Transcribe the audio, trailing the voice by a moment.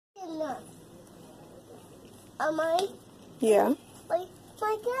Yeah. My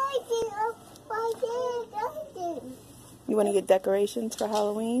garden. You want to get decorations for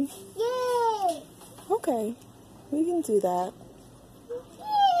Halloween? Yeah. Okay. We can do that.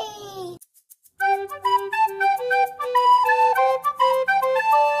 Yay.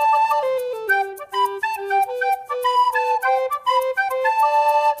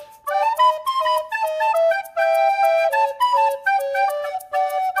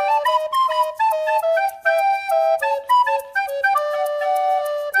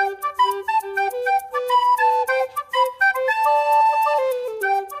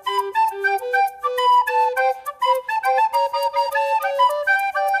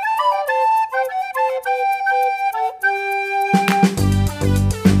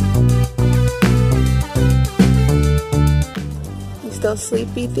 Still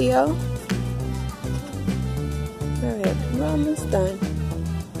sleepy, Theo? Alright, we're almost done.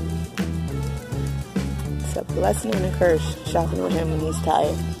 It's a blessing and a curse shopping with him when he's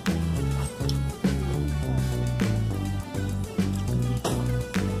tired.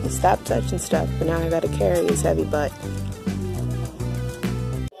 He stopped touching stuff, but now I gotta carry his heavy butt.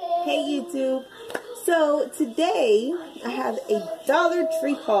 Hey YouTube! So today I have a Dollar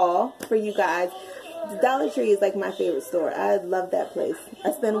Tree haul for you guys. Dollar Tree is like my favorite store. I love that place.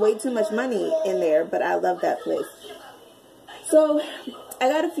 I spend way too much money in there, but I love that place. So I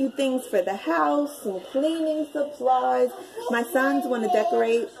got a few things for the house, some cleaning supplies. My sons want to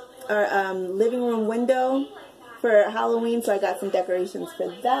decorate our living room window for Halloween, so I got some decorations for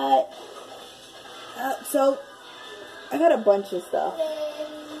that. So I got a bunch of stuff.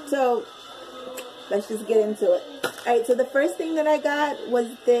 So let's just get into it. Alright, so the first thing that I got was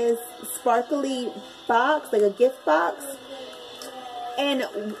this sparkly box, like a gift box. And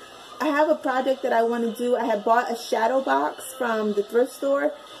I have a project that I want to do. I had bought a shadow box from the thrift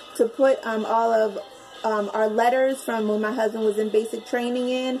store to put all of our letters from when my husband was in basic training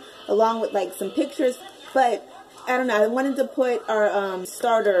in, along with like some pictures. But I don't know, I wanted to put our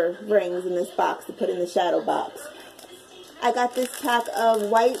starter rings in this box to put in the shadow box. I got this pack of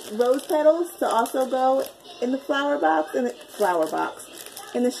white rose petals to also go in the flower box, in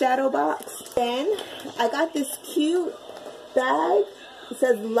the shadow box. Then I got this cute bag. It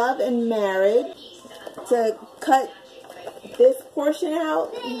says Love and Married, to cut this portion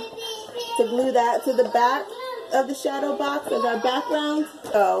out, to glue that to the back of the shadow box as our background.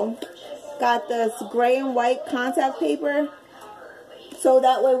 So got this gray and white contact paper, so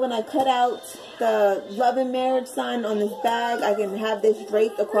that way when I cut out the love and marriage sign on this bag, I can have this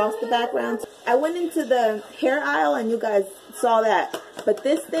draped across the background. I went into the hair aisle and you guys saw that. But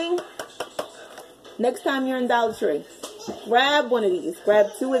this thing, next time you're in Dollar Tree, grab one of these.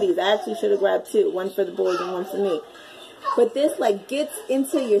 Grab two of these. I actually should have grabbed two. One for the boys and one for me. But this like gets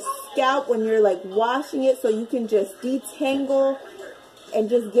into your scalp when you're like washing it, so you can just detangle and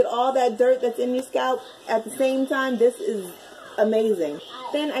just get all that dirt that's in your scalp at the same time. This is amazing.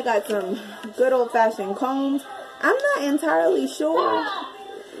 Then I got some good old-fashioned combs. I'm not entirely sure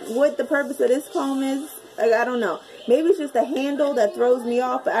what the purpose of this comb is. Like, I don't know. Maybe it's just the handle that throws me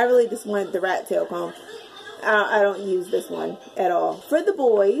off, but I really just wanted the rat tail comb. I don't use this one at all. For the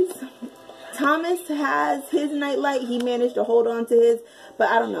boys, Thomas has his nightlight. He managed to hold on to his, but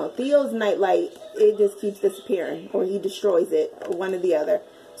I don't know. Theo's nightlight, it just keeps disappearing, or he destroys it, or one or the other.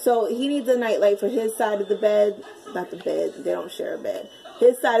 So he needs a nightlight for his side of the bed. Not the bed, they don't share a bed.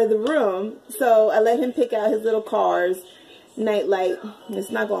 His side of the room. So I let him pick out his little Cars nightlight. It's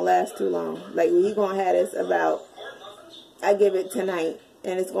not going to last too long. Like, he's going to have this about, I give it tonight,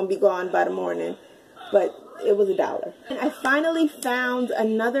 and it's going to be gone by the morning. But it was $1. And I finally found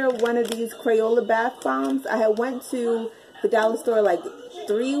another one of these Crayola bath bombs. I had went to the dollar store like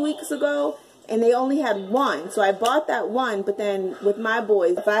 3 weeks ago, and they only had one. So I bought that one, but then with my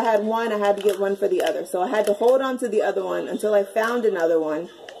boys, if I had one, I had to get one for the other. So I had to hold on to the other one until I found another one.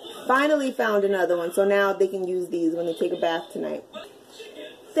 Finally found another one, so now they can use these when they take a bath tonight.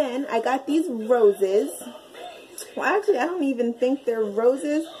 Then I got these roses. Well, actually, I don't even think they're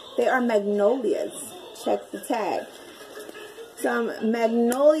roses. They are magnolias. Check the tag. Some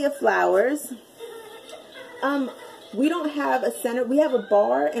magnolia flowers. We don't have a center. We have a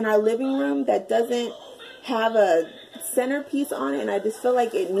bar in our living room that doesn't have a centerpiece on it, and I just feel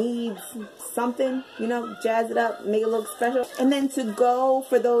like it needs something, you know, jazz it up, make it look special. And then to go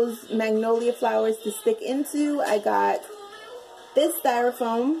for those magnolia flowers to stick into, I got this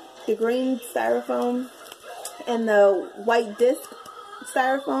styrofoam, the green styrofoam, and the white disc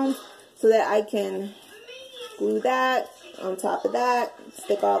styrofoam, so that I can glue that on top of that,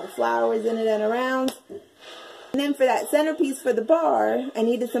 stick all the flowers in it and around. And then for that centerpiece for the bar, I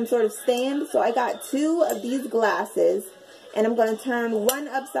needed some sort of stand. So I got 2 of these glasses. And I'm going to turn one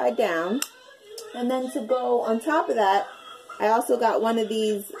upside down. And then to go on top of that, I also got one of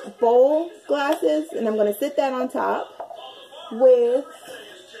these bowl glasses. And I'm going to sit that on top with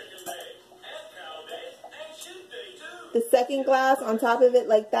the second glass on top of it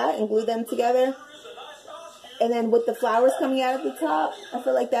like that and glue them together. And then with the flowers coming out of the top, I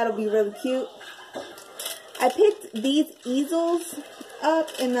feel like that'll be really cute. I picked these easels up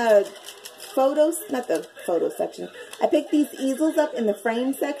in the photos, not the photo section. I picked these easels up in the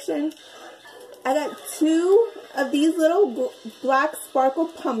frame section. I got 2 of these little black sparkle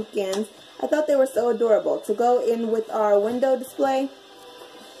pumpkins. I thought they were so adorable to go in with our window display.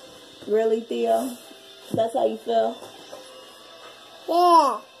 Really, Theo? That's how you feel?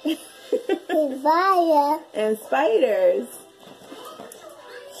 Yeah. Fire. And spiders.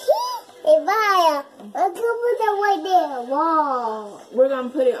 Fire. I'm gonna put that right there. Wow. We're gonna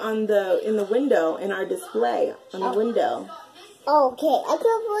put it on in the window in our display on the window. Okay, I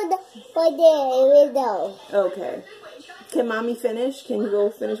can put that right there in the window. Okay. Can mommy finish? Can you go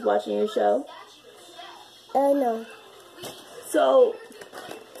finish watching your show? No. So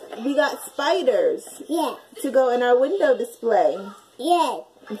we got spiders. Yeah. To go in our window display. Yeah.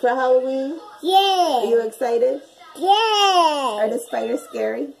 For Halloween? Yeah. Are you excited? Yeah. Are the spiders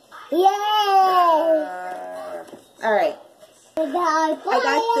scary? Yeah. Alright. I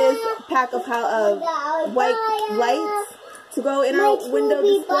got this pack of white lights to go in our window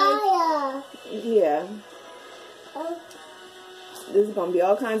display. Yeah. This is gonna be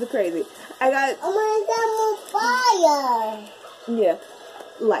all kinds of crazy. I got more fire. Yeah,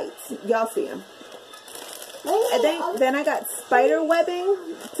 lights. Y'all see them. And then I got spider webbing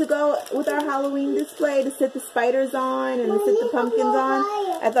to go with our Halloween display to sit the spiders on and to sit the pumpkins on.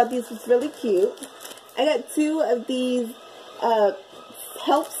 I thought these was really cute. I got 2 of these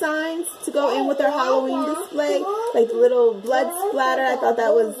help signs to go in with our Halloween display, like the little blood splatter. I thought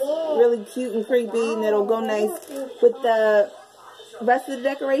that was really cute and creepy, and it'll go nice with the rest of the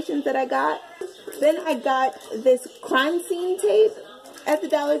decorations that I got. Then I got this crime scene tape at the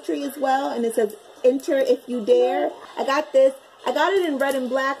Dollar Tree as well, and it says "Enter if you dare." I got this. I got it in red and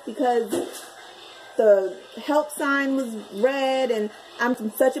black because the help sign was red, and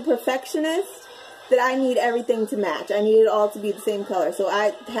I'm such a perfectionist that I need everything to match. I need it all to be the same color. So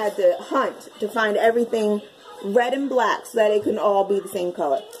I had to hunt to find everything red and black so that it can all be the same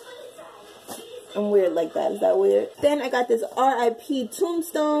color. I'm weird like that. Is that weird? Then I got this R.I.P.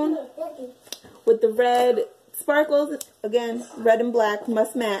 tombstone with the red sparkles. Again, red and black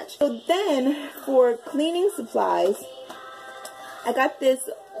must match. So then for cleaning supplies, I got this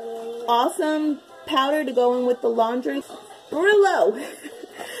awesome powder to go in with the laundry. Brillo.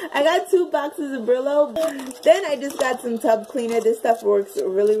 I got 2 boxes of Brillo. Then I just got some tub cleaner. This stuff works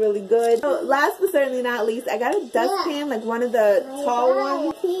really, really good. So last but certainly not least, I got a dustpan, like one of the tall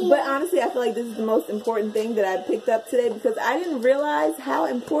ones. But honestly, I feel like this is the most important thing that I picked up today because I didn't realize how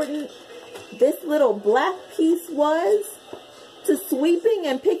important this little black piece was to sweeping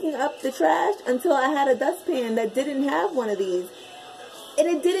and picking up the trash until I had a dustpan that didn't have one of these. And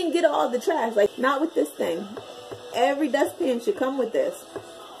it didn't get all the trash. Like, not with this thing. Every dustpan should come with this.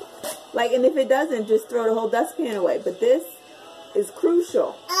 Like, and if it doesn't, just throw the whole dustpan away. But this is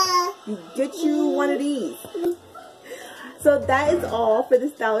crucial. You get you one of these. So that is all for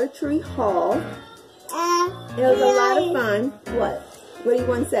this Dollar Tree haul. It was a lot of fun. What? What do you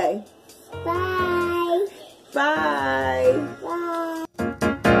want to say? Bye. Bye.